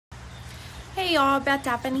Hey y'all, Beth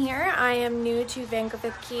Daffan here. I am new to Van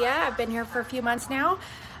Griffith Kia. I've been here for a few months now.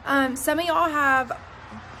 Some of y'all have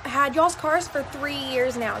had y'all's cars for 3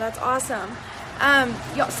 years now. That's awesome.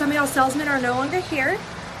 Some of y'all salesmen are no longer here,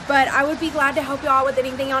 but I would be glad to help y'all with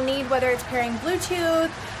anything y'all need, whether it's pairing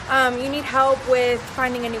Bluetooth, you need help with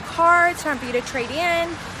finding a new car, it's time for you to trade in,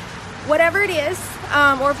 whatever it is,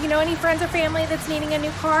 or if you know any friends or family that's needing a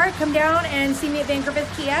new car, come down and see me at Van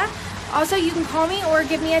Griffith Kia. Also, you can call me or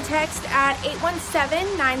give me a text at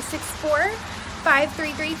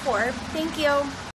 817-964-5334. Thank you.